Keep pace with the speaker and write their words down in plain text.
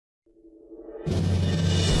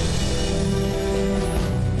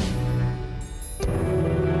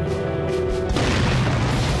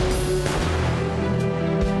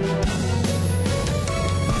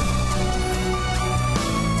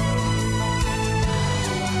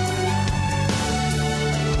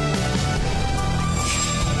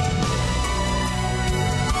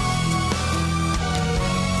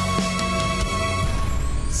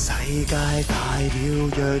了，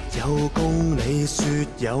若有公理，說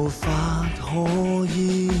有法可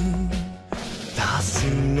依。那善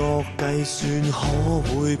惡計算，可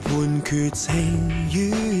會判決情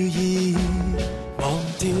與義？忘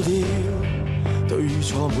掉了對與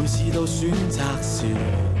錯，每次都選擇時，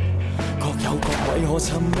各有各位可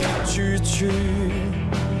尋覓住處。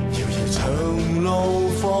遙遙長路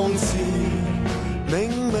放肆，冥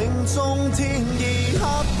冥中天意黑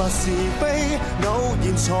白是非，偶然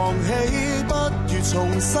藏起，不如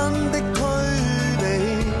重新的推理。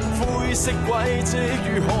灰色軌跡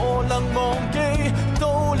如何能忘記？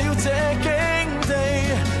到了這境地，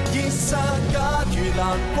現實假如難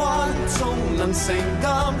關，終能承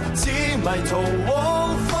擔，只迷途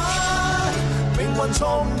往返。命運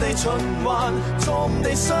從地循環，從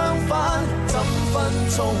地相反，怎分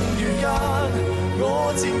鐘與間，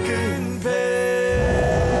我漸倦疲。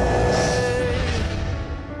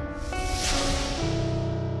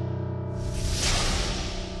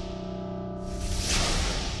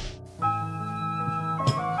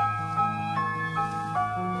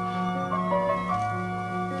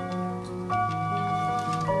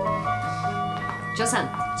早晨，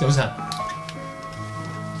早晨。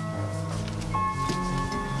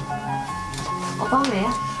我幫你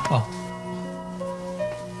啊。哦，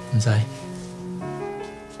唔使。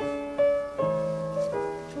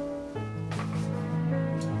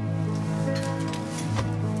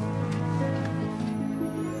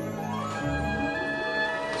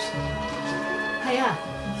係啊，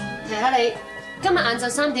提下你，今日晏晝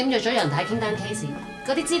3點約咗楊太傾單 case，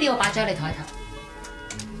 嗰啲資料我擺咗喺你台頭。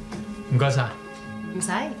唔該晒。唔使。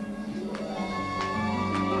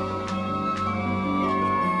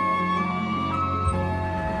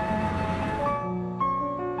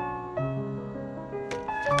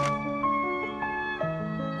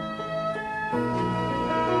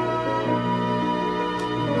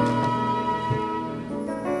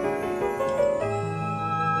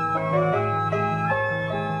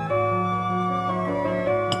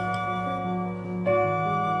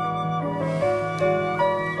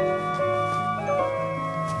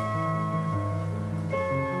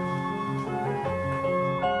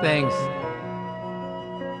Thanks。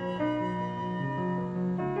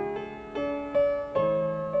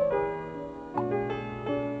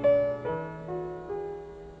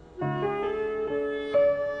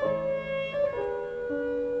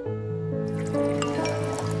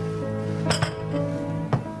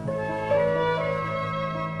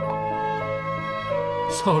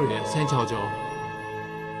Sorry 啊，send錯咗。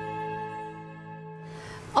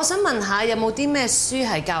我想問下，有冇啲咩書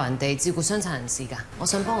係教人哋照顧傷殘人士㗎？我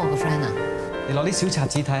想幫我個 friend 啊。你攞啲小冊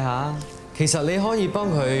子睇下，其實你可以幫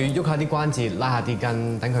佢喐下啲關節，拉下啲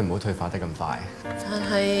筋，等佢唔好退化得咁快。但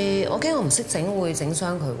係我驚我唔識整會整傷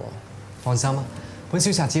佢喎。放心啊，本小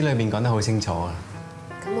冊子裏面講得好清楚啊。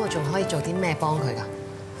咁我仲可以做啲咩幫佢㗎？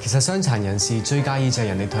其實傷殘人士最介意就係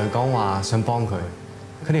人哋同佢講話想幫佢，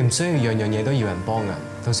佢哋唔需要樣樣嘢都要人幫㗎，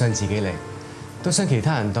都想自己嚟，都想其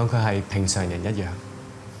他人當佢係平常人一樣。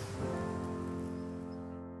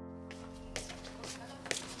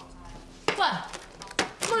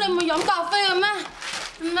你唔係飲咖啡嘅咩？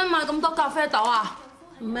點解買咁多咖啡豆啊？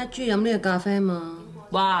咩中意飲呢個咖啡嘛？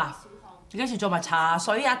哇！你幾時做埋茶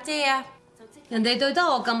水啊姐啊？人哋對得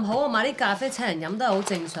我咁好，我買啲咖啡請人飲都係好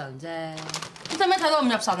正常啫。你使唔使睇到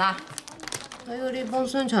咁入神啊？睇嗰啲幫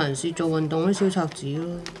傷殘人士做運動啲小冊子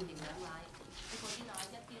咯。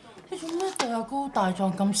你做咩對阿高大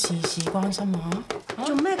壯咁事事關心啊？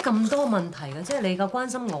做咩咁多問題㗎？即係你夠關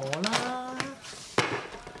心我啦。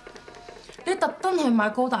你特登去買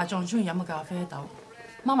高大壯中意飲嘅咖啡豆，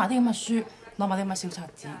買埋啲咁嘅書，攞埋啲咁嘅小冊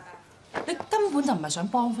子，你根本就唔係想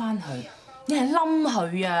幫翻佢，你係冧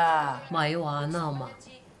佢啊！咪玩啦，好嘛？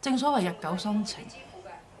正所謂日久生情，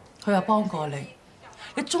佢又幫過你，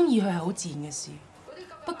你中意佢係好自然嘅事。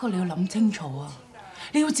不過你要諗清楚啊，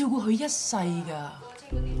你要照顧佢一世㗎，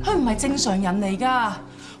佢唔係正常人嚟㗎，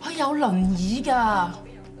佢有輪椅㗎。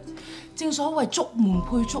正所謂竹門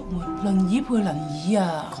配竹門，輪椅配輪椅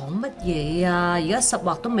啊！講乜嘢啊？而家10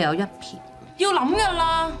劃都未有一撇，要諗㗎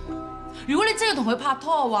啦！如果你真係同佢拍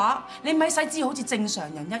拖嘅話，你咪使至好似正常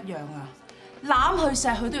人一樣啊！攬佢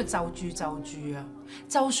錫佢都要就住就住啊！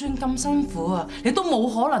就算咁辛苦啊，你都冇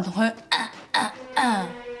可能同佢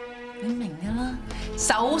你明㗎啦！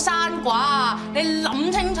守生寡啊！你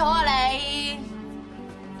諗清楚啊你！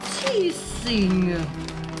黐線嘅，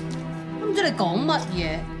都唔知你講乜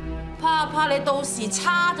嘢。怕你到時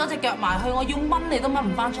叉咗隻腳埋去，我要掹你都掹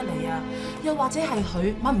唔翻出嚟啊！又或者係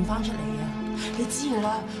佢掹唔翻出嚟啊！你知㗎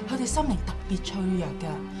啦，佢哋心靈特別脆弱㗎，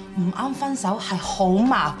唔啱分手係好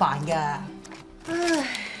麻煩㗎。唉，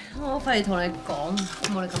我費事同你講，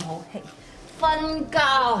冇你咁好氣。瞓覺。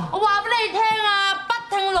我話俾你聽啊，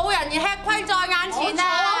不聽老人而吃虧在眼前啊！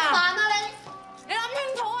我煩啊你諗清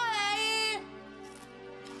楚啊你！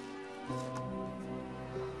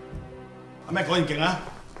阿咩果然勁啊！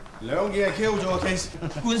兩嘢係 KO 咗個 case。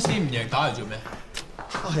官司唔贏打嚟做咩？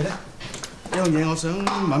啊係咧，有樣嘢我想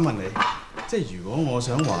問問你，即係如果我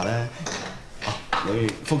想話咧，你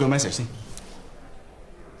覆個 message 先。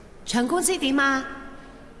場官司點啊？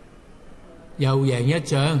又贏一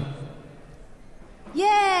仗。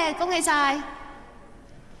耶！恭喜晒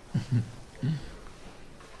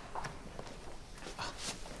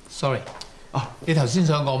！Sorry，你頭先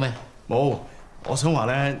想講咩？冇，我想話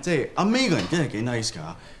咧，即係阿 May 個人真係幾 nice 㗎。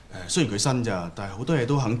雖然佢新咋，但係好多嘢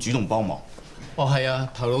都肯主動幫忙。哦，係啊，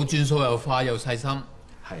頭腦轉數又快又細心。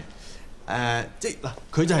係即係嗱，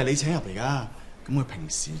佢就係你請入嚟㗎。咁佢平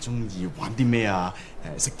時中意玩啲咩啊？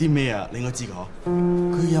食啲咩啊？你應該知㗎嗬。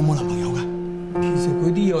佢有冇男朋友㗎？其實佢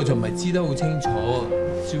啲嘢我就唔係知得好清楚，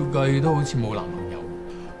照計都好似冇男朋友。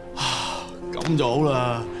咁就好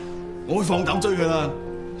啦，我會放膽追佢啦。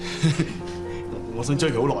我想追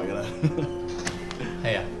佢好耐㗎啦。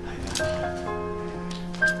係啊。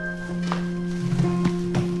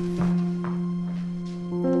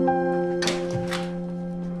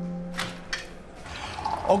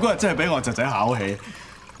我嗰日真係俾我侄仔考起。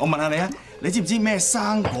我問下你啊，你知唔知咩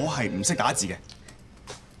生果係唔識打字嘅？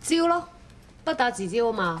招咯，不打自招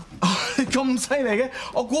啊嘛。咁犀利嘅，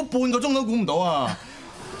我估半個鐘都估唔到啊！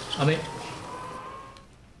阿妹，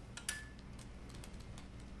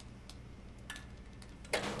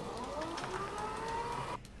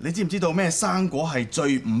你知唔知道咩生果係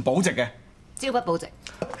最唔保值嘅？招不保值。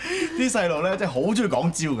啲細路咧真係好中意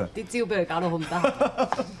講招㗎。啲招俾佢搞到好唔得。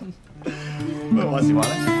不過話時話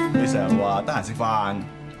咧，你成日話得閒食飯，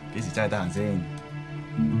幾時真係得閒先？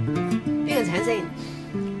邊個請先？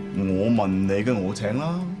我問你嘅，我請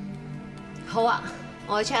啦。好啊，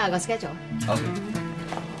我去 check 下個 schedule。好。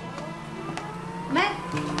咩？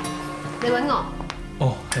你揾我？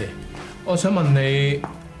哦係，我想問你，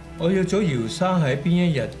我約咗姚生喺邊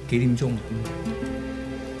一日幾點鐘？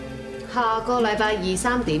下個禮拜2、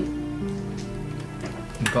3點。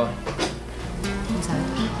唔該。唔使。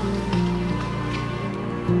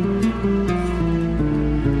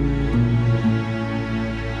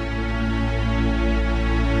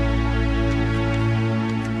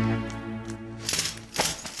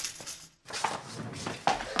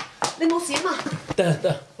你冇事啊嘛？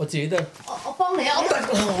得，我自己得。我幫你啊！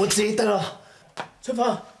我自己得啦，出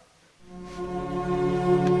發。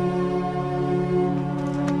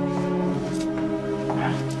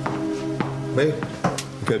你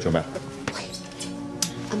今日做咩？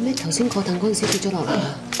阿咩頭先過凳嗰陣時跌咗落嚟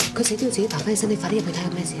啊！佢死都要自己爬翻起身，你快啲入去睇下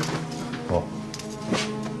咩事啊！哦。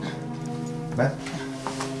咩？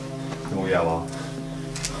有冇嘢啊嘛？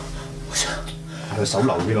佢手留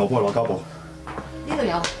邊，我幫佢攞膠布。呢度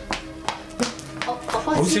有。我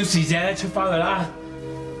幫你。好小事啫，出翻去啦。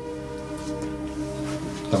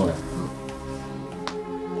等我嚟。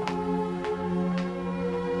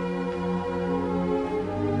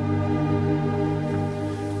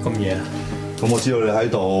咁夜啊？咁我知道你喺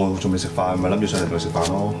度，仲未食飯，咪諗住上嚟同佢食飯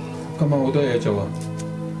咯。今晚好多嘢做啊！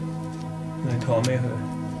你同阿咩去？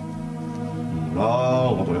唔啦，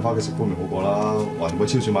我同你翻屋企食杯麵好過啦。橫掂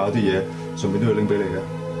去超市買咗啲嘢，順便都要拎俾你嘅。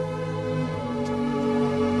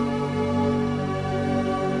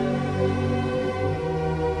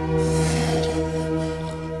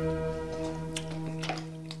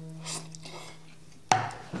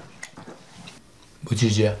冇住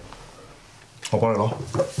住啊！我幫你攞。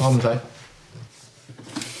我唔使。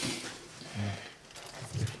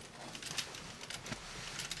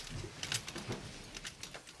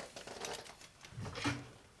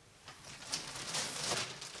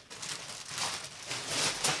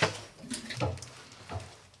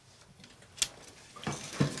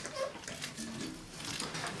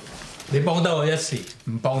你幫得我一時，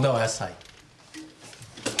唔幫得我一世。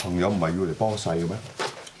朋友唔係要嚟幫細嘅咩？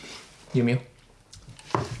要唔要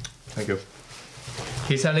 ？Thank you。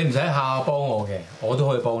其實你唔使下下幫我嘅，我都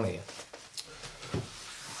可以幫你嘅。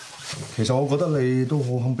其實我覺得你都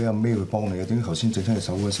好肯俾阿 May 去幫你嘅，點解頭先整親隻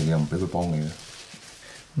手嗰時你又唔俾佢幫你嘅？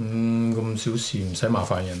咁小事唔使麻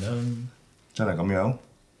煩人啦。真係咁樣？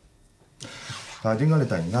但係點解你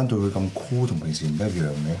突然間對佢咁 cool 同平時唔一樣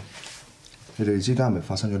嘅？你哋之間係咪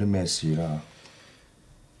發生咗啲咩事啦？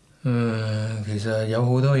其實有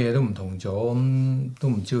好多嘢都唔同咗，咁都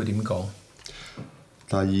唔知道點講。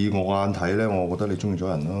但係以我眼睇咧，我覺得你中意咗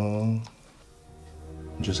人咯。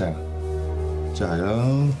唔出聲啊？即係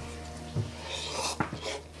啦。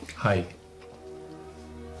係。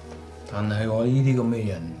但係我呢啲咁嘅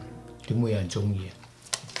人，點會有人中意啊？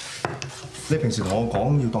你平時同我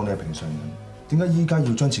講要當你係平常人，點解依家要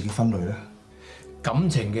將自己分類咧？感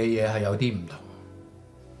情嘅嘢係有啲唔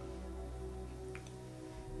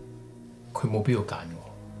同，佢冇必要揀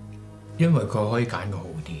我，因為佢可以揀個好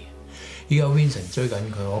啲。依家 Vincent 追緊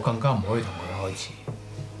佢，我更加唔可以同佢開始。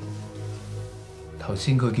頭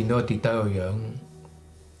先佢見到我跌低個樣，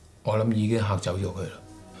我諗已經嚇走咗佢啦。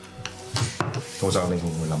杜生，你會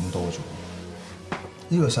唔會諗多咗？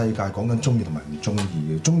呢個世界講緊中意同埋唔中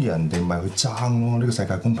意嘅，中意人哋咪去爭咯。呢個世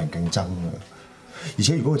界公平競爭㗎，而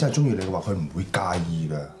且如果佢真係中意你嘅話，佢唔會介意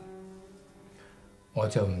㗎。我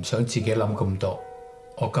就唔想自己諗咁多，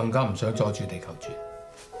我更加唔想阻住地球轉。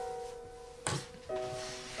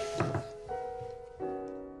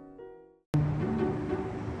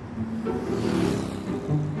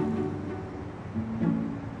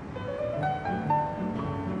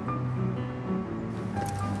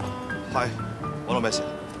係，我攞咩事？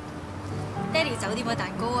爹哋酒店嘅蛋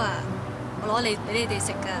糕啊，我攞嚟俾你哋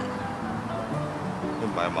食㗎。你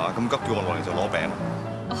唔係嘛？咁急叫我落嚟就攞餅啊？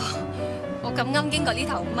哦，我咁啱經過呢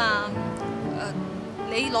頭啊嘛。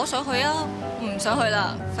你攞上去啊，唔上去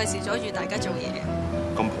啦，費事阻住大家做嘢。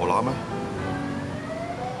咁婆乸咩？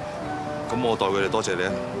咁我代佢哋多謝你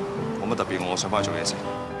啊！冇乜特別，我上翻去做嘢先。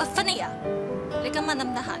Funny 啊，你今晚得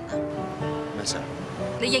唔得閒啊？咩事啊？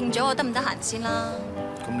你應咗我得唔得閒先啦？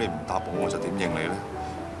咁你唔答我就點應你咧？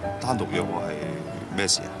單獨約我係咩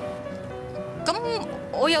事啊？咁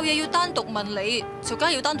我有嘢要單獨問你，就梗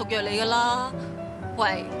係要單獨約你噶啦。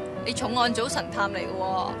喂，你重案組神探嚟嘅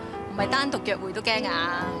喎，唔係單獨約會都驚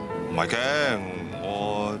啊？唔係驚，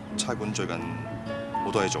我差館最近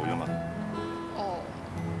好多嘢做啫嘛。哦，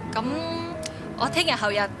咁我聽日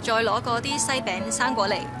後日再攞嗰啲西餅生果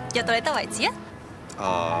嚟，約到你得為止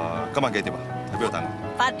啊！今晚幾點啊？喺邊度等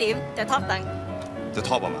？8點就 top 等。就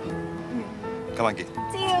top 啊嘛。今晚見。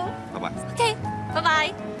知啊。拜拜。OK，拜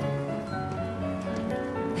拜。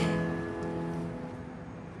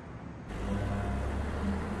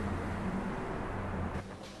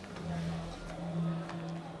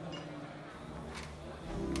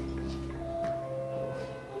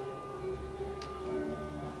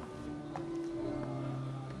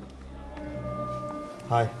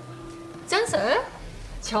係。張 Sir，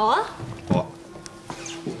 坐啊。好啊。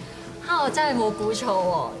我真係冇估錯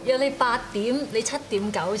喎，約你8點，你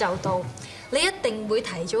7:09就到，你一定會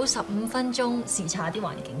提早15分鐘視察啲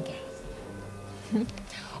環境嘅。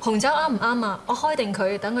紅酒啱唔啱啊？我開定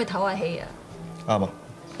佢，等佢唞下氣啊。啱啊。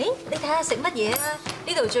誒，你睇下食乜嘢啊？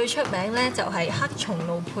呢度最出名咧就係黑松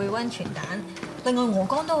露配溫泉蛋，另外鵝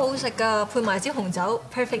肝都好好食㗎，配埋支紅酒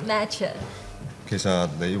 ，perfect match。其實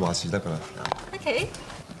你話事得㗎啦。OK。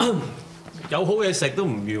有好嘢食都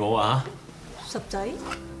唔預我啊！十仔。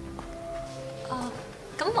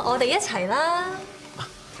咁我哋一齊啦。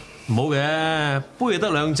唔好嘅，杯嘢得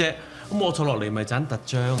2隻，咁我坐落嚟咪盞特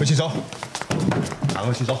張。去廁所，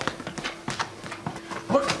行去廁所。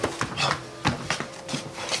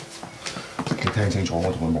你聽清楚，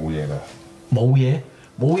我同佢冇嘢㗎。冇嘢，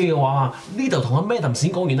冇嘢嘅話，呢度同阿 Madam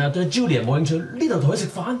先講完啦，對 Julia 冇興趣，呢度同佢食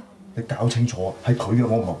飯。你搞清楚，係佢約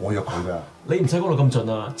我，唔係我約佢㗎。你唔使講到咁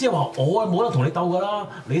盡啊，即係話我冇得同你鬥㗎啦，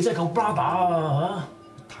你真係夠 brother 啊！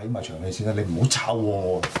睇埋場戲先啦，你唔好抄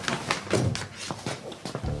我。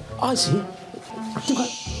Ice， 點解？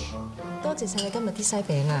多謝晒你今日啲西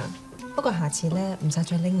餅啊！不過下次咧唔使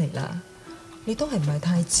再拎嚟啦。你都係唔係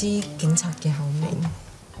太知警察嘅口味？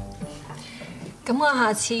咁我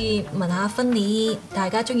下次問下 Funny， 大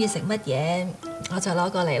家中意食乜嘢，我就攞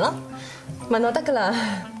過嚟咯。問我得㗎啦，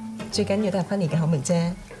最緊要都係 Funny 嘅口味啫。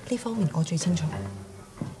呢方面我最清楚。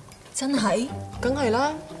真係？梗係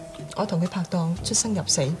啦。我同佢拍檔出生入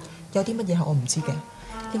死，有啲乜嘢係我唔知嘅，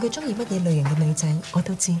連佢中意乜嘢類型嘅女仔我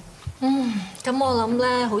都知。咁我諗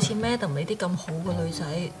咧，好似 Madam 你啲咁好嘅女仔，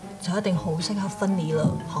就一定好適合 Funny 啦，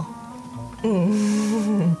嚇。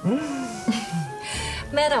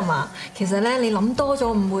Madam 啊，其實咧你諗多咗，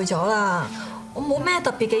誤會咗啦。我冇咩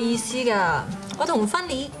特別嘅意思㗎，我同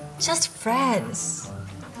Funny just friends。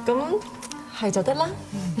咁係就得啦。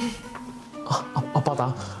阿伯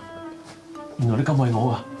打，原來你咁為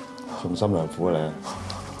我啊！用心良苦啊你，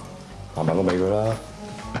行埋個尾佢啦。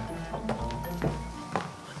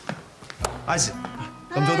Ice，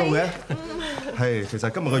 咁早到嘅？係，其實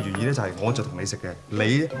今日嘅原意咧就係我就同你食嘅，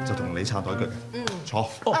你就同你撐台腳嘅。坐。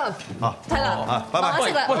睇啦，拜拜。食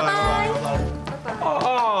啦，拜拜。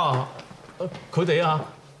啊！佢哋啊，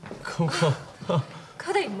佢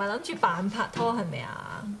哋唔係諗住扮拍拖係咪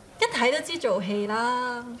啊？一睇都知做戲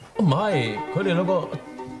啦。唔係，佢哋兩個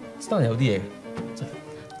真係有啲嘢。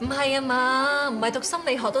唔係啊嘛，唔係讀心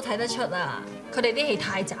理學都睇得出啊！佢哋啲戲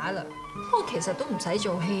太渣啦。不過其實都唔使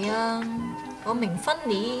做戲啊。我明分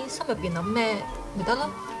你心入邊諗咩咪得咯。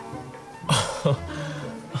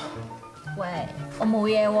喂，我冇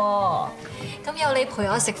嘢喎，咁有你陪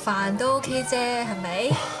我食飯都 OK 啫，係咪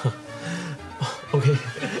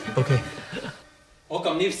 ？OK。我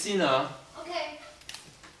撳 lift 先啊。OK。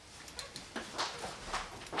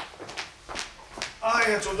哎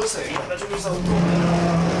呀，做咗成日啦，終於收工啦。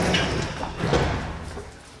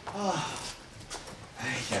啊！哎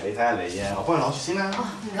呀，你睇下你啊，我幫你攞住先啦。哦，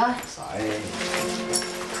唔該。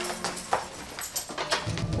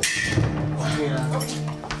OK 啦。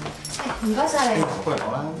唔該晒你。幫你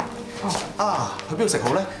攞啦。哦。啊，去邊度食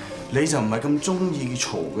好咧？你就唔係咁中意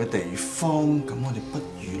嘈嘅地方，咁我哋不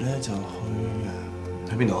如咧就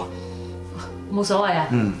去邊度啊？冇所謂啊。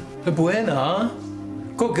嗯。去 Buena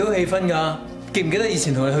嗰個幾好氣氛㗎，記唔記得以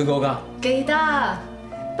前同你去過㗎？記得，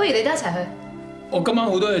不如你哋一齊去。我今晚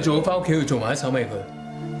好多嘢做，翻屋企去做埋一手尾佢。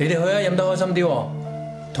你哋去啊，飲得開心啲喎。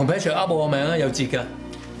同 Patrick 噏我個名啊，有折㗎。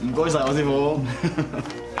唔該晒我師傅。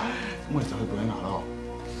咁我哋就去 Buena 咯。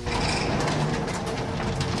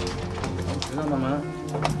小心慢慢。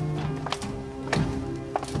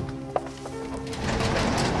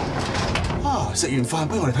啊！食完飯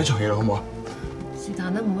不如我哋睇場戲啦，好唔好啊？是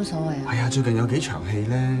但啦，冇乜所謂啊。係啊，最近有幾場戲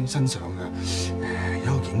咧新上嘅，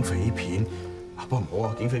有一個警匪片，不過唔好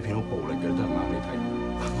啊，警匪片好暴力嘅，都係唔啱你睇。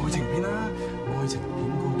愛情片啦，愛情片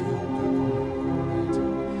嗰個幾好嘅，講兩個咧就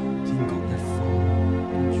天各一方，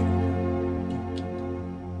跟住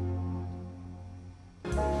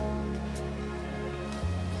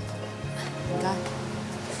唔該。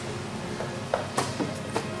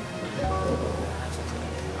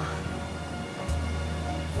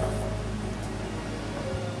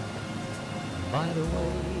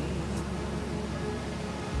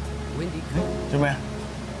做咩啊？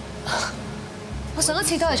我上一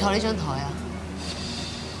次都係坐呢張台啊。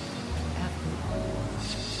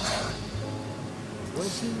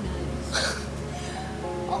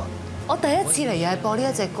我第一次嚟又係播呢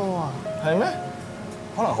一隻歌啊。係咩？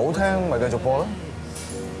可能好聽，咪繼續播咯。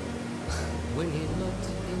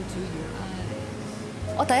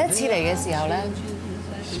我第一次嚟嘅時候咧，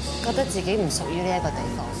覺得自己唔屬於呢一個地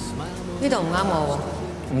方，呢度唔啱我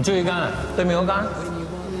喎。唔中意間啊？對面嗰間？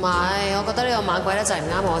唔係，我覺得呢個猛鬼咧就係唔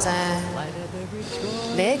啱我啫。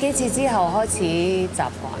嚟咗幾次之後開始習慣。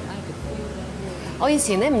我以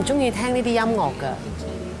前咧唔中意聽呢啲音樂㗎，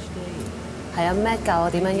係阿 Mac 教我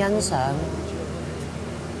點樣欣賞，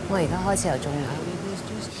我而家開始又中意。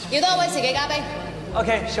要多位自己嘉賓。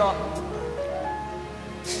OK，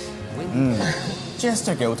 sure。Jazz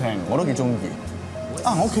真係幾好聽，我都幾中意。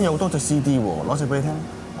啊，我屋企有好多隻 CD 喎，攞隻俾你聽。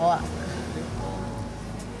好啊。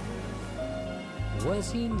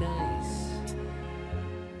Was he nice?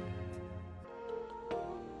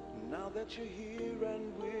 Now that you're here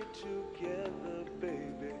and we're together,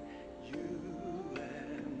 baby, you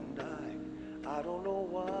and I don't know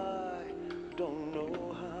why, don't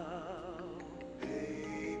know how.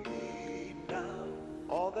 Baby, now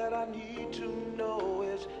all that I need to know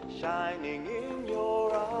is shining in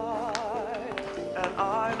your eyes, and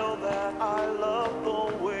I know that I love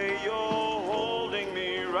the way you're holding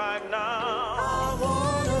me right now.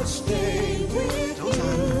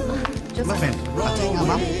 Lap fan，阿晶啱唔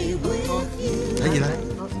啱？睇熱啦。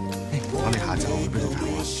我哋下晝去邊度搞啊？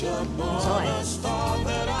冇所謂。咁啊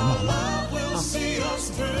好啦。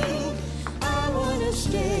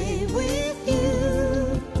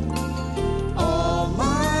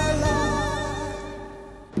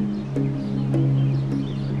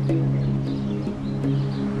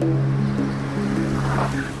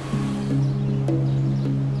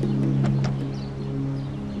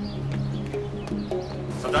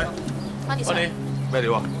十仔，翻嚟咩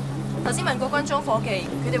料啊？頭先問過軍裝伙計，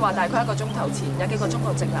佢哋話大概1個鐘頭前有幾個中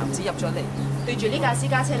國籍男子入咗嚟，對住呢架私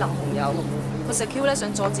家車淋紅油，個 security 咧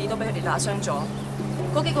想阻止都俾佢哋打傷咗。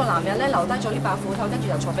嗰幾個男人咧留低咗呢把斧頭，跟住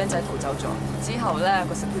就坐 van 仔逃走咗。之後咧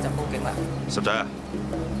個 security 就報警啦。十仔啊，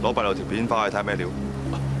攞閉路條片翻去睇咩料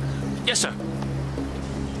？Yes sir。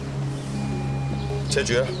車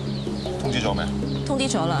主咧，通知咗未？通知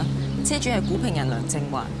咗啦，車主係股評人梁正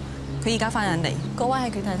華，佢而家翻緊嚟，嗰位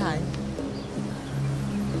係佢太太。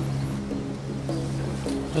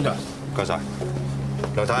邊度？唔該晒，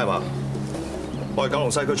梁太係嘛？我係九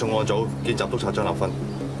龍西區重案組見習督察張立芬。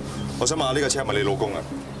我想問下呢架車係咪你老公啊？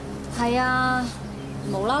係啊，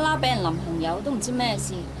無啦啦俾人淋紅油都唔知咩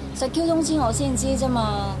事，實 Q 通知我先知啫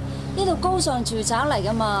嘛。呢度高尚住宅嚟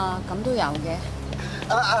噶嘛，咁都有嘅。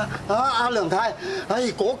阿梁太，唉，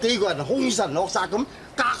嗰幾個人兇神惡煞咁，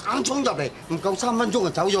夾硬衝入嚟，唔夠3分鐘就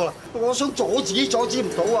走咗啦。我想阻止唔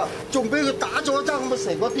到啊，仲俾佢打咗一爭，咁咪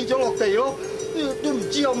成個跌咗落地咯。都唔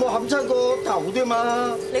知有冇冚親個頭啫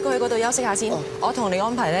嘛。你過去嗰度休息下先，我同你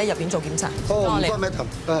安排咧入邊做檢查。哦，唔該，Madam。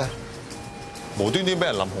誒，無端端俾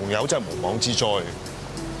人淋紅油真係無妄之災。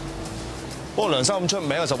不過梁生咁出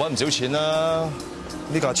名，就揾唔少錢啦。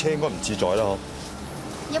呢架車應該唔自在啦，嗬。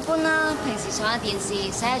一般啦，平時上下電視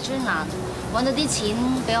寫下專欄，揾到啲錢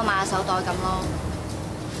俾我買下手袋咁咯。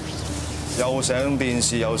又上電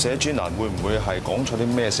視又寫專欄，會唔會係講錯啲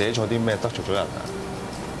咩、寫錯啲咩得罪咗人啊？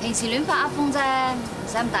平時亂發噏風啫，唔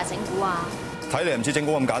使咁大整蠱啊！睇嚟唔似整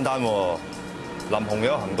蠱咁簡單喎。淋紅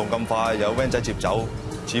油行動咁快，有 van 仔接走，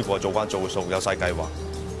似乎係做慣做數，有晒計劃。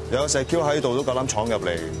有石 Q 喺度都夠膽闖入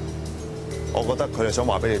嚟，我覺得佢哋想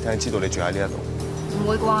話俾你聽，知道你住喺呢一度。唔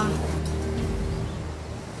會啩？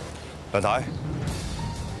梁太，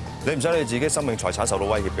你唔使你自己生命財產受到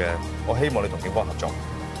威脅嘅，我希望你同警方合作。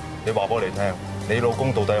你話俾我哋聽，你老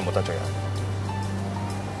公到底有冇得罪人？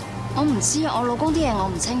我唔知啊，我老公啲嘢我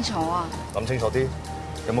唔清楚啊。諗清楚啲，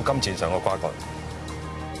有冇金錢上嘅瓜葛？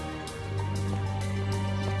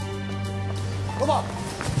老婆，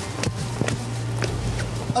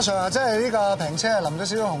阿 Sir 啊，即係呢架平車淋咗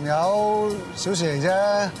少少紅油，小事嚟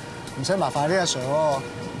啫，唔使麻煩呢阿 Sir 喎，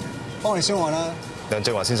幫你銷案啦。梁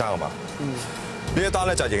正華先生係嘛？呢一單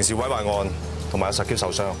咧就係刑事毀壞案，同埋有實 Q 受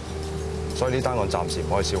傷，所以呢單案暫時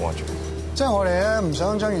唔可以銷案住。即係我哋咧唔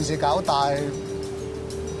想將件事搞大，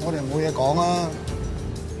我哋冇嘢講啊。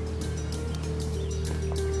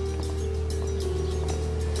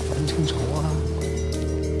諗清楚啊！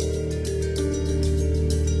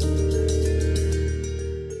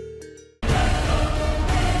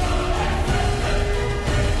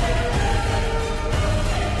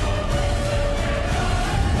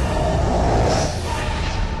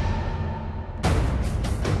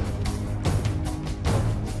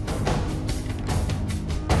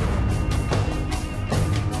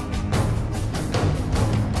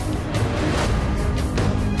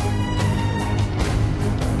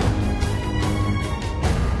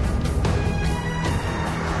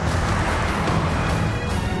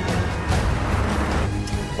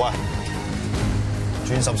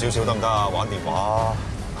專心少少得唔得啊？玩電話。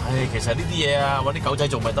唉，其實呢啲嘢啊，揾啲狗仔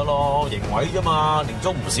做咪得咯，營位啫嘛，年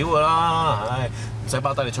租唔少噶啦，唉，唔使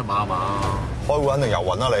包低你出馬啊嘛。開會肯定遊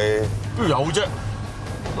魂啦你。邊有啫？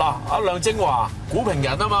嗱，阿梁正華，股評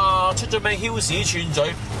人啊嘛，出咗名囂屎串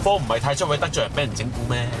嘴，科唔係太出位得罪人，俾人整蠱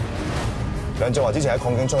咩？梁正華之前喺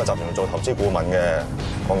鄺景昌嘅集團度做投資顧問嘅，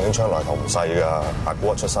鄺景昌來頭唔細㗎，大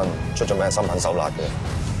股一出身，出咗名心狠手辣嘅。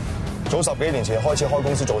早10幾年前開始開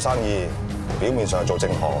公司做生意。表面上係做正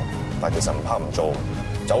行，但其實唔黑唔做，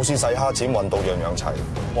走私洗黑錢運到樣樣齊。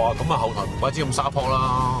哇！咁啊後台唔怪之咁沙撲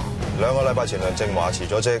啦。2個禮拜前梁正華辭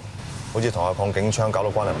咗職，好似同阿鄺景昌搞到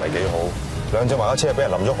關係唔係幾好。梁正華嘅車係俾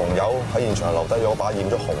人淋咗紅油，喺現場留低咗把染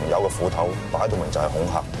咗紅油嘅斧頭，擺到明就係恐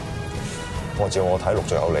嚇。不過照我睇，陸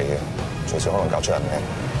續有嚟嘅，隨時可能搞出人命。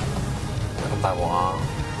咁大鑊啊！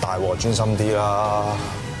大鑊專心啲啦，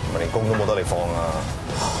唔係連工都冇得你放啊！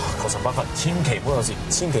求神不佛，千祈唔好有事，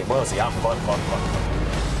千祈唔好有事啊！唔該，唔該，唔該。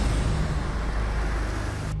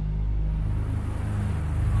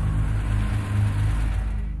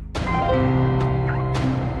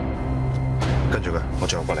跟住佢，我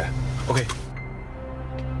最後過嚟。OK。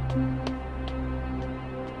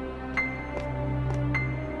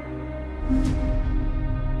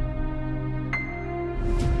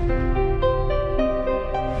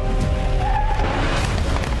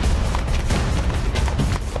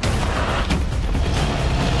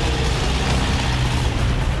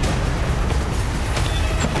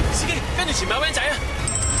前面有 van 仔啊！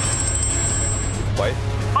喂，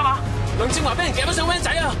阿媽，梁正華俾人夾咗上 van 仔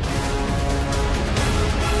啊！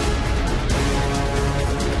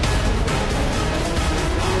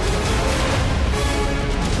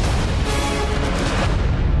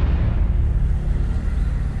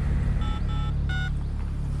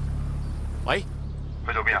喂，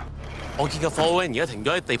去到邊啊？我見個貨 van 而家停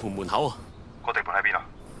咗喺地盤門口啊！個地盤喺邊啊？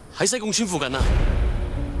喺西貢村附近啊！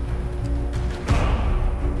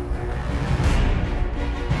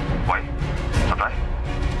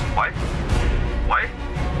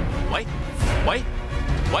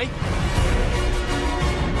喂！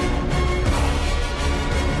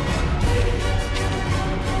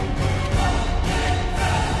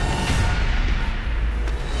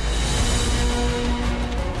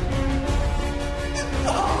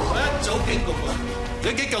我一早警告啦，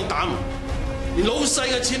你幾夠膽，連老細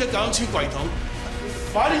嘅錢都搞穿櫃桶，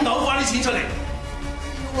快啲攞翻啲錢出嚟！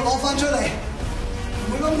我攞翻出嚟，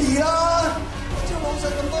唔會咁易啦！我知老細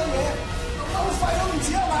咁多嘢，咁費都唔止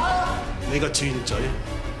啊嘛！你個串嘴，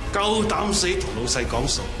夠膽死同老細講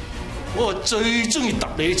數，我最中意揼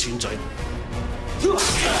你啲串嘴。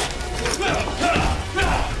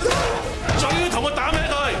仲要同我打咩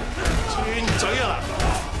佢？串嘴啊！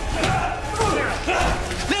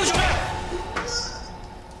你要做咩？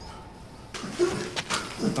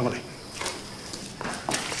等我嚟。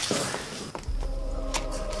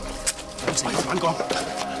成日反講，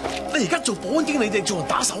你而家做保安經理定做人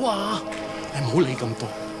打手啊？你唔好理咁多，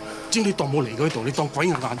只要你當冇嚟過呢度，你當鬼嘅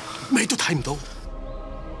眼，咩都睇唔到。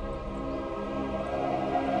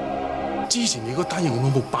之前你嗰單嘢我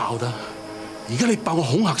冇爆得，而家你爆我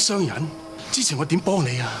恐嚇傷人，之前我點幫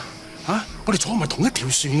你啊？啊！我哋坐埋同一條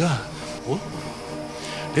船啊！好，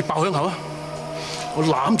你爆響口啊！我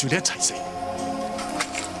攬住你一齊死。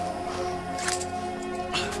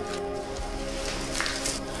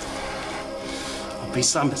我俾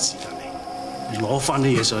3日時間你攞翻啲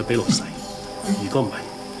嘢上去俾老細，如果唔係，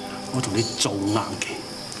我同你做硬棋。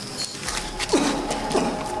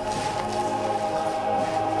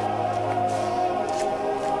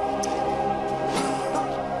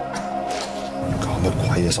搞乜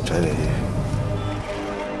鬼啊，十仔你！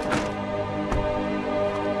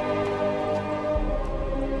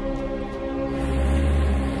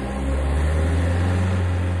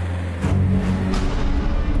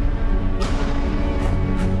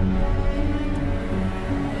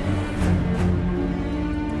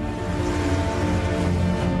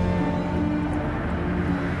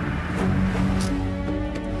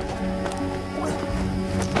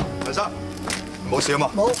陳生，冇事啊嘛？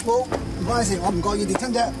冇，唔關事，我唔覺意跌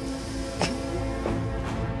親啫。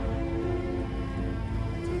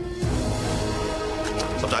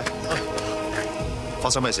十仔，發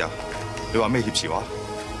生咩事啊？你話咩挾持話？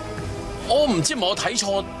我唔知係咪我睇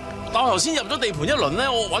錯，但我頭先入咗地盤一輪咧，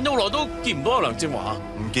我揾咗好耐都見唔到阿梁正華。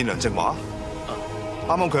唔見梁正華？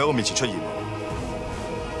啱啱佢喺我面前出現。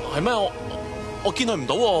係咩？我見佢唔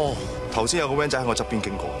到喎。頭先有個 van 仔喺我側邊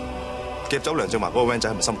經過，夾走梁正華嗰個 van 仔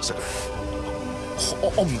係咪深綠色嘅？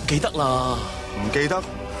我唔記得啦。唔記得？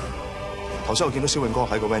頭先我見到蕭永光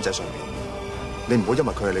喺個 van 仔上面，你唔好因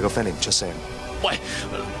為佢係你個 friend， 你唔出聲。喂，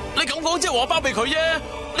你咁講即係話包庇佢啫，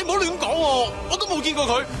你唔好亂講喎，我都冇見過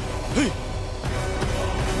佢。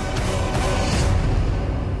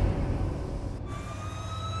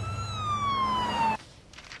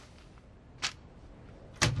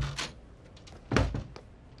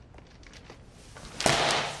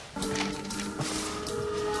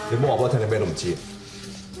你唔好話俾我聽，你咩都唔知。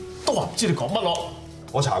都話唔知你講乜咯？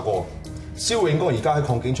我查過，蕭永光而家喺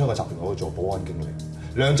邝景昌嘅集團嗰度做保安經理，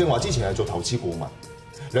梁正華之前係做投資顧問。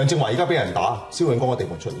梁正華而家俾人打，蕭永光喺地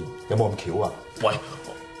盤出現，有冇咁巧啊？喂，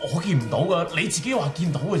我見唔到噶，你自己話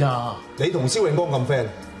見到噶咋？你同蕭永光咁 friend，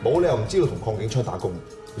冇理由唔知道同邝景昌打工，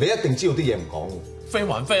你一定知道啲嘢唔講嘅。friend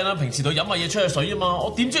還 friend 啦，平時度飲下嘢吹下水啊嘛，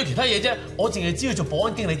我點知道其他嘢啫？我淨係知道做保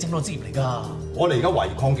安經理正當職業嚟㗎。我哋而家懷疑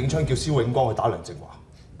邝景昌叫蕭永光去打梁正華。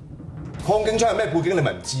邝景昌係咩背景你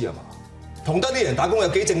咪唔知啊嘛？同得啲人打工有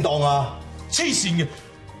幾正當啊？黐線嘅，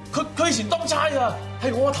佢以前當差㗎，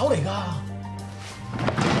係我個頭嚟㗎。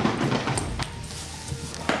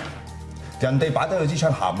人哋擺低佢支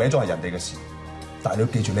槍行歪咗係人哋嘅事，但係你要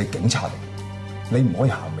記住你係警察嚟，你唔可以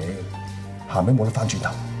行歪嘅，行歪冇得翻轉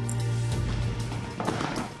頭。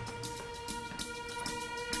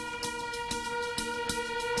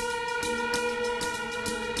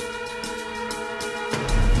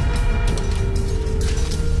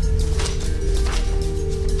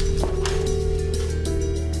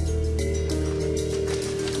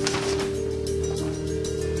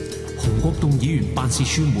洪國棟議員辦事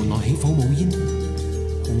處門內起火冒煙，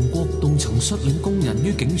洪國棟曾率領工人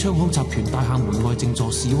於景昌行集團大廈門外靜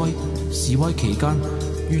坐示威，示威期間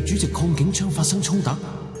與主席邝景昌發生衝突，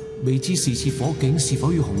未知是次火警是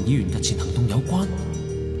否與洪議員日前行動有關？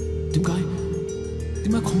點解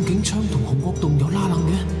邝景昌同洪國棟有拉楞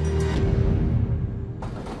嘅？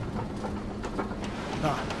嗱，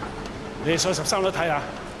你上去13樓睇下。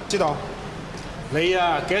知道。你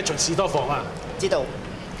啊，記得巡士多房啊。知道。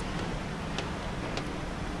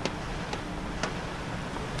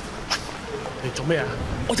你做咩啊？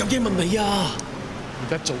我有嘢問你啊！而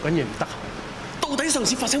家做緊嘢唔得，到底上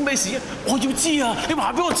次發生咩事啊？我要知啊！你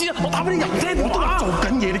話俾我知啊！我打俾啲人聽。我都話做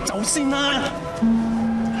緊嘢，你走先啦。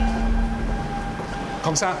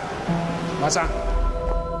邝生，馬生，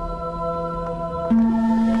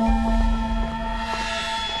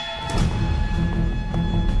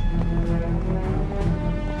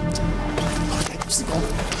先講，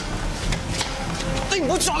你唔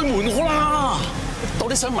好再瞞我啦！到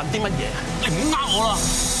底想問啲乜嘢？你唔好呃我啦！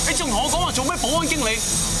你仲同我講話做咩保安經理？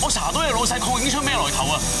我查到你老細邝景昌咩來頭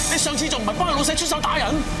啊！你上次仲唔係幫你老細出手打人？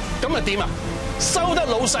咁又點啊？收得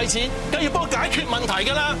老細錢，梗要幫解決問題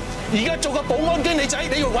㗎啦。而家做個保安經理仔，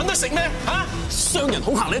你以為揾得食咩？嚇！商人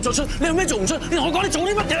好行你做出，你有咩做唔出？你同我講你做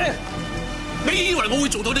啲乜嘢？你以為我會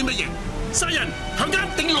做到啲乜嘢？殺人、強姦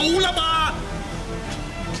定老笠啊？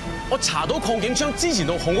我查到鄺景昌之前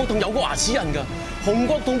同洪國棟有過牙齒印㗎，洪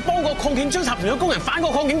國棟幫過鄺景昌集團嘅工人反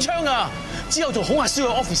過鄺景昌啊，之後仲恐嚇燒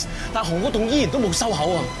佢 office， 但洪國棟依然都冇收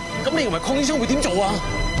口啊！咁你認為鄺景昌會點做啊？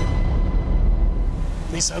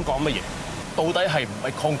你想講乜嘢？到底係唔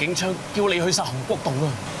係鄺景昌叫你去殺洪國棟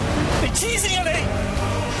啊？你黐線啊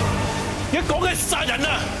你！而家講緊殺人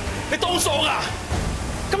啊，你當傻㗎？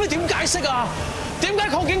咁你點解釋啊？點解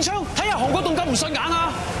鄺景昌睇下洪國棟咁唔順眼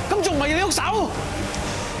啊？咁仲唔係你喐手？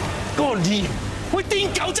嗰個臉會癲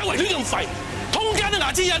狗周圍亂咁吠，通街都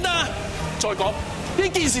牙齒印啊！再講呢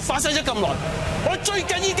件事發生咗咁耐，我最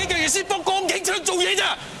近呢幾個月先幫鄺景昌做嘢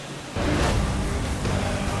咋。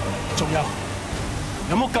仲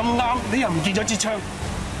有冇咁啱？你又唔見咗支槍？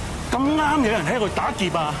咁啱有人喺度打劫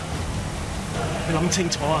啊！你諗清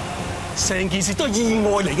楚啊！成件事都係意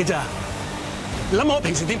外嚟嘅咋。你諗我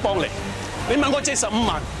平時點幫你？你問我借15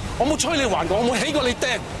萬，我冇催你還我，我冇起過你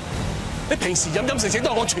釘。你平時飲飲食食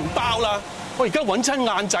都係我全包啦。我而家揾親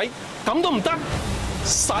晏仔，咁都唔得？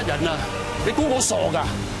殺人啊！你估我傻㗎？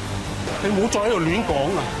你唔好再喺度亂講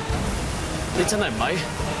啊！你真係唔係？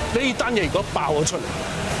呢單嘢如果爆咗出嚟，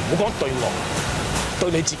唔好講對我，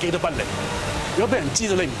對你自己都不利。如果俾人知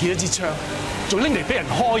道你唔見咗支槍，仲拎嚟俾人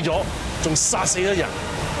開咗，仲殺死咗人，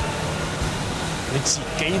你自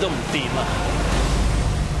己都唔掂啊！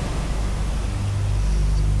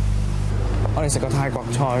我哋食個泰國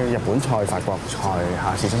菜、日本菜、法國菜，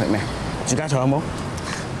下次想食咩？住家菜好冇？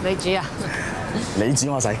你煮啊？你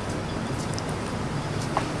煮我洗。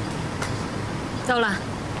夠啦，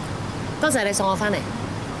多謝你送我翻嚟。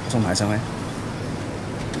送埋上去。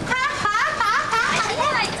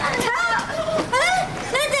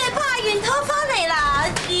你哋拍完拖翻嚟啦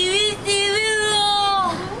？TV 喎，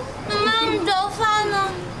點解唔早翻啊？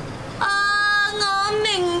我明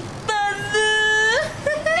白啦。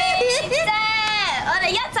姐，我哋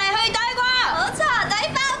一齊去對過，冇錯，抵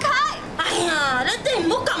爆佢。哎呀，你哋唔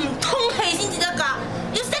好咁唔通氣先至得㗎，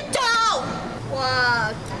要識做。哇，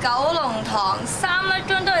九龍塘3粒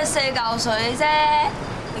鐘都係4嚿水啫，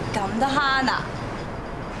你咁得慳啊？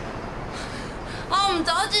我唔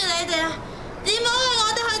阻住你哋啊！點解我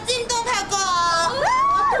哋去尖東劈過？我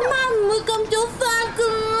今晚唔會咁早翻㗎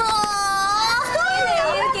啦。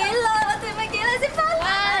你要幾耐？我哋咪幾耐先翻嚟？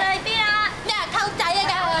喺邊啊？咩人溝仔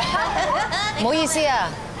啊？唔好意思啊，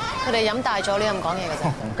佢哋飲大咗，你咁講嘢嘅啫。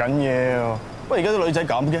唔緊要，不過而家啲女仔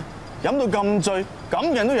咁嘅，飲到咁醉，咁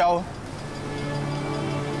嘅人都有。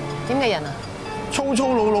點嘅人啊？粗粗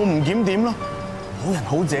魯魯唔檢點咯，好人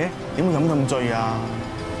好姐點會飲咁醉啊？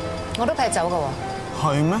我都劈酒㗎喎。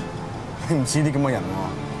係咩？你唔似啲咁嘅人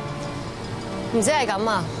喎。唔止係咁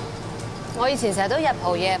啊！我以前成日都日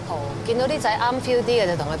蒲夜蒲，見到啲仔啱 feel 啲嘅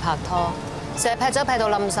就同佢拍拖，成日劈酒劈到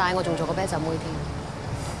冧晒，我仲做過啤酒妹添。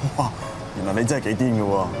哇！原來你真係幾癲嘅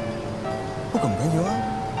喎。不過唔緊要啊，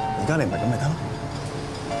而家你唔係咁咪得咯。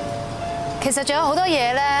其實仲有好多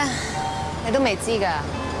嘢咧，你都未知㗎。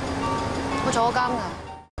我坐過監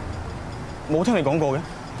㗎。冇聽你講過嘅。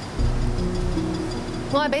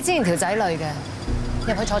我係俾之前條仔女嘅，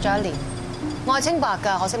入去坐咗1年。我係清白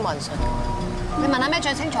㗎，可惜冇人信。你問下咩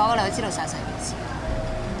最清楚㗎啦，佢知道晒成件事。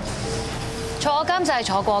坐監就係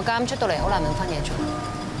坐過監，出到嚟好難揾翻嘢做。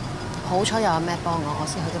好彩有阿咩幫我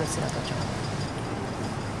先去到律師樓度做。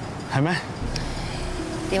係咩？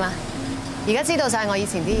點啊？而家知道晒我以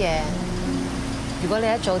前啲嘢。如果你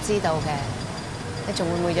一早知道嘅，你仲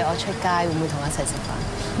會唔會約我出街？會唔會同我一齊食飯？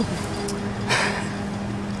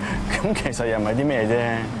咁其實又唔係啲咩啫。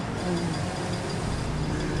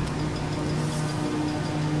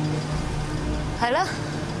係啦，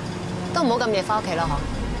都唔好咁夜翻屋企啦，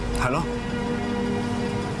嗬。係咯，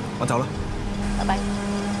我走啦。拜拜。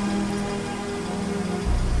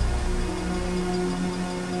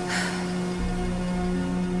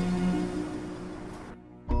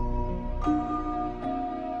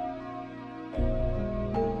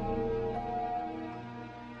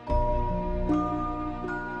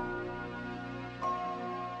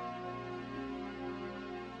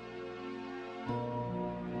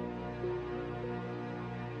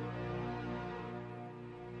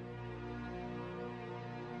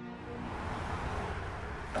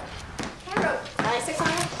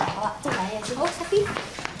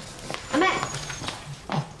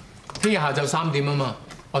聽日下晝3點啊嘛，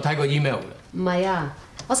我睇過 email 嘅。唔係啊，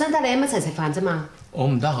我想睇你一齊食飯啫嘛。我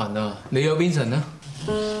唔得閒啊，你有 Vincent 啊？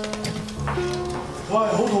喂，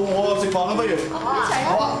好肚餓啊，食飯啦不如。一齊啊！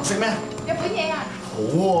好啊，食咩？日本嘢啊！好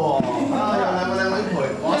喎！啊，有兩個靚女陪，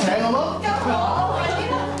我請好冇？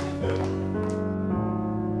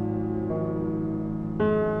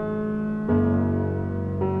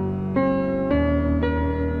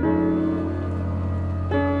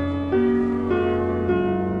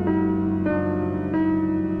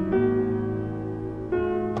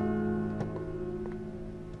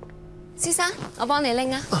先生，我幫你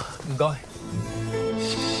拎啊。唔該。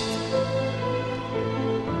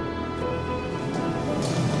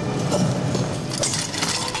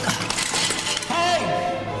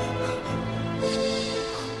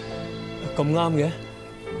咁啱嘅？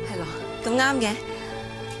係咯，咁啱嘅。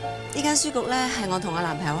呢間書局咧係我同我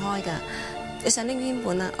男朋友開㗎，你想拎邊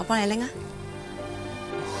本啊？我幫你拎啊。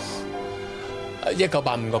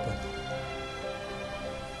1985個本。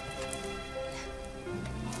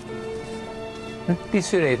啲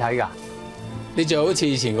書你睇㗎？你仲好似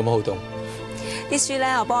以前咁好動？啲書咧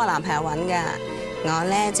我幫我男朋友揾㗎，我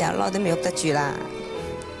咧就攞都未喐得住啦。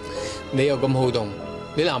你又咁好動，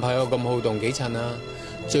你男朋友咁好動，幾襯啊？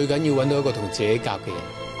最緊要揾到一個同自己夾嘅人。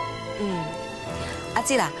嗯，阿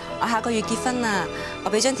芝嗱，我下個月結婚啦，我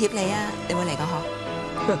俾張貼你啊，你會嚟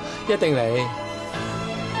個嗬？一定嚟。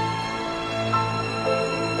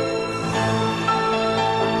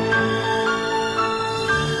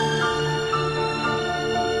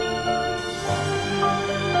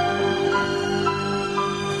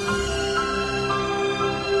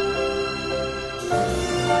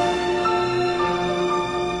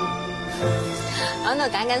我喺度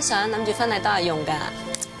揀緊相，諗住婚禮當日用㗎。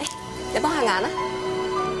你幫下眼啦。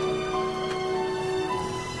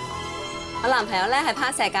我男朋友咧係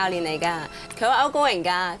攀石教練嚟㗎，佢好 outgoing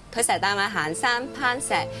㗎，佢成日帶我行山、攀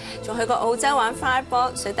石，仲去過澳洲玩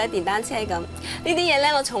flyboard、水底電單車咁。呢啲嘢咧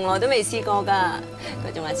我從來都未試過㗎。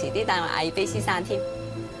佢仲話遲啲帶我嗌卑斯山添。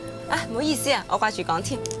啊，唔好意思啊，我掛住講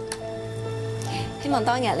添。希望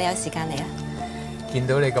當日你有時間嚟啊！見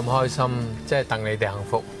到你咁開心，真係戥你哋幸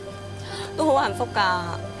福。都好幸福㗎，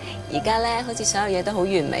而家咧好似所有嘢都好完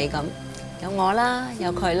美咁，有我啦，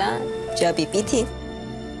有佢啦，仲有 BB 添。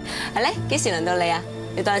係咧，幾時輪到你啊？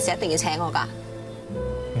你到陣時一定要請我㗎。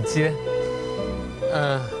唔知咧，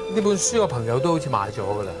呢本書我朋友都好似買咗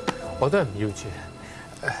㗎啦，我都係唔要住。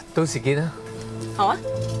到時見啦。好啊。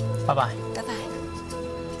拜拜。拜拜。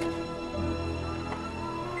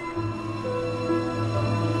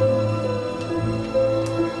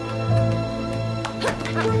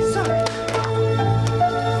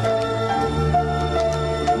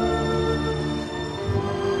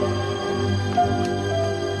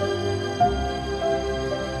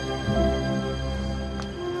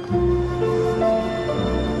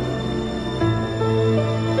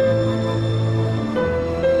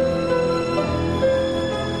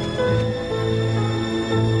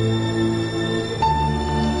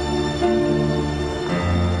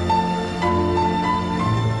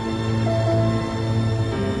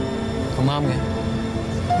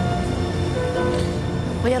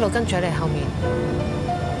我一路跟住喺你後面，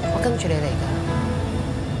我跟住你嚟㗎。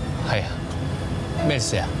係啊，咩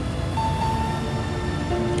事啊？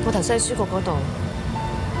我頭先喺書局嗰度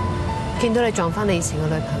見到你撞翻你以前嘅女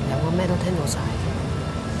朋友，我咩都聽到晒。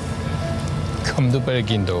咁都俾你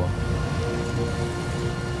見到？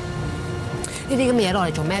呢啲咁嘅嘢落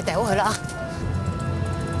嚟做咩？掉佢啦！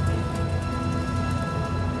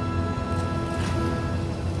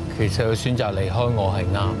其實佢選擇離開我係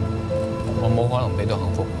啱，我冇可能俾到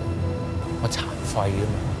幸福。我殘廢㗎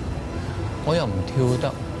嘛，我又唔跳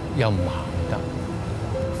得，又唔行得。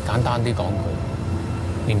簡單啲講句，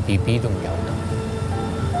連 BB 都唔有得，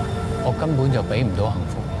我根本就俾唔到幸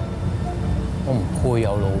福。我唔配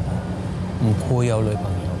有老婆，唔配有女朋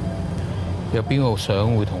友。有邊個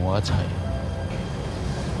想會同我一齊？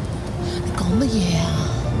你講乜嘢啊？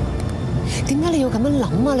點解你要咁樣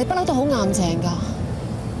諗啊？你不嬲都好硬淨㗎。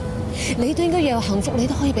你都應該要有幸福，你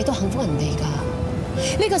都可以俾到幸福人哋㗎。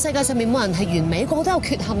呢個世界上面冇人係完美，個個都有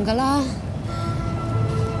缺陷㗎啦。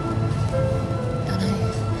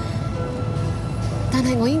但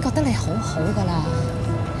係我已經覺得你好好㗎啦。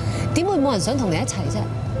點會冇人想同你一齊啫？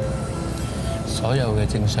所有嘅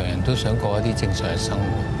正常人都想過一啲正常嘅生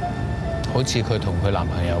活，好似佢同佢男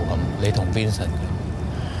朋友咁，你同 Vincent 咁，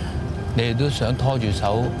你哋都想拖住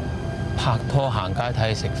手拍拖行街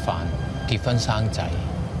睇戲食飯結婚生仔。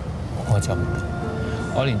我就唔得，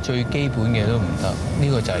我連最基本嘅都唔得，呢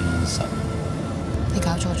個就係現實。你搞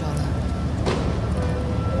錯咗啦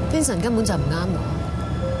 ，Vincent 根本就唔啱我。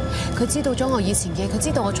佢知道咗我以前嘅，佢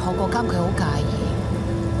知道我坐過監，佢好介意。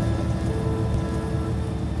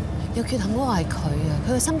有缺陷嗰個係佢啊，佢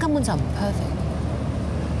個心根本就唔 perfect。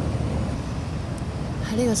係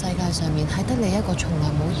喺呢個世界上面，係得你一個從來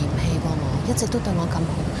冇嫌棄過我，一直都對我咁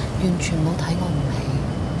好，完全冇睇我唔起。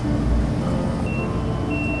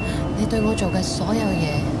你對我做嘅所有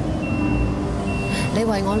嘢，你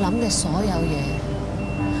為我諗嘅所有嘢，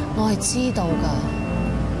我係知道㗎。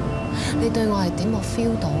你對我係點，我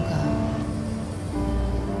feel 到㗎。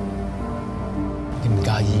你唔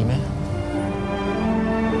介意咩？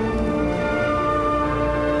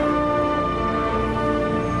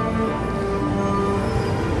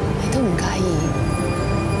你都唔介意，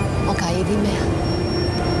我介意啲咩啊？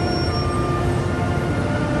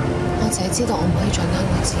我淨係知道我唔可以再呃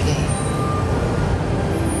我自己，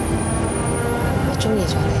我中意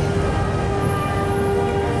咗你。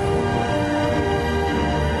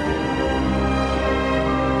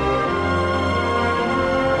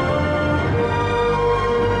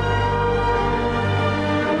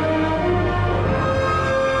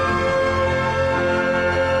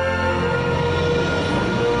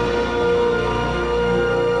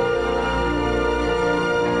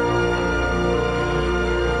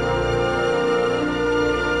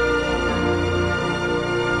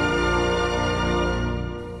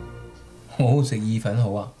好好食意粉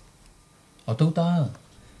好啊，我都得。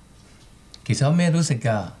其實我咩都食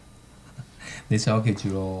㗎，你上屋企住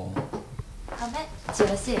咯。阿咩，趙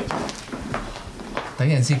律師嚟咗。等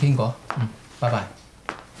陣先傾過，拜拜。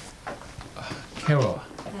Carol 啊，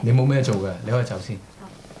你冇咩做嘅，你可以走先。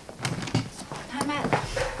Hi Matt。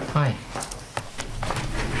Hi。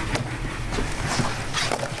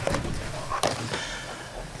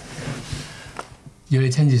要你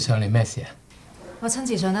親自上嚟咩事啊？我親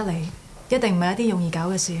自上得嚟，一定唔係一啲容易搞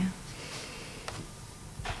嘅事。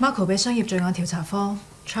Marco 俾商業罪案調查科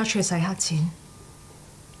charge 佢洗黑錢，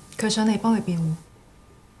佢想你幫佢辯護。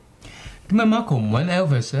點解 Marco 唔揾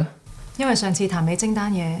Elvis 咧？因為上次譚美晶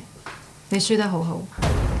單嘢，你輸得好好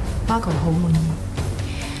 ，Marco 好滿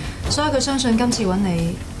意，所以佢相信今次揾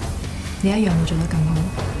你，你一樣會做得更好。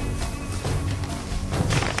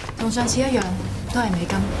同上次一樣，都係美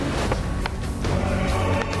金。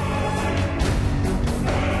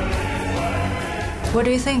What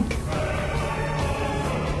do you think?